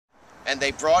and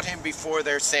they brought him before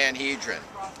their Sanhedrin.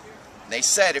 They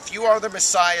said, "If you are the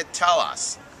Messiah, tell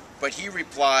us." But he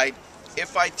replied,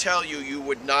 "If I tell you, you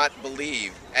would not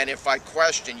believe, and if I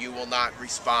question, you will not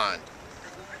respond.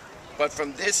 But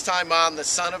from this time on, the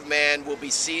Son of Man will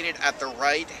be seated at the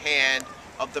right hand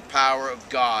of the power of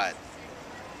God."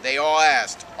 They all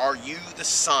asked, "Are you the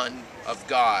Son of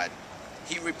God?"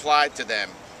 He replied to them,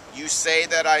 "You say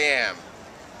that I am."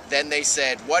 Then they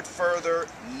said, "What further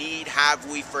need have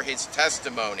we for his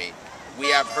testimony? We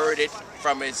have heard it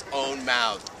from his own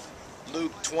mouth."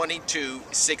 Luke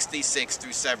 22:66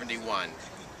 through 71.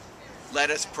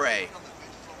 Let us pray.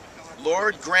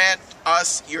 Lord, grant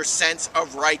us your sense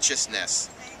of righteousness,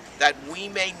 that we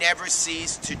may never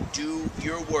cease to do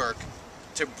your work,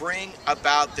 to bring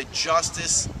about the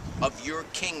justice of your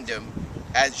kingdom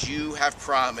as you have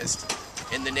promised.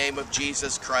 In the name of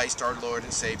Jesus Christ, our Lord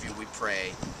and Savior, we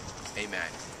pray.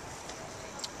 Amen.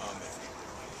 Amen.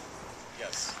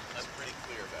 Yes, that's pretty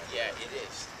clear back Yeah, there. it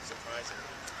is.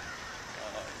 Surprisingly.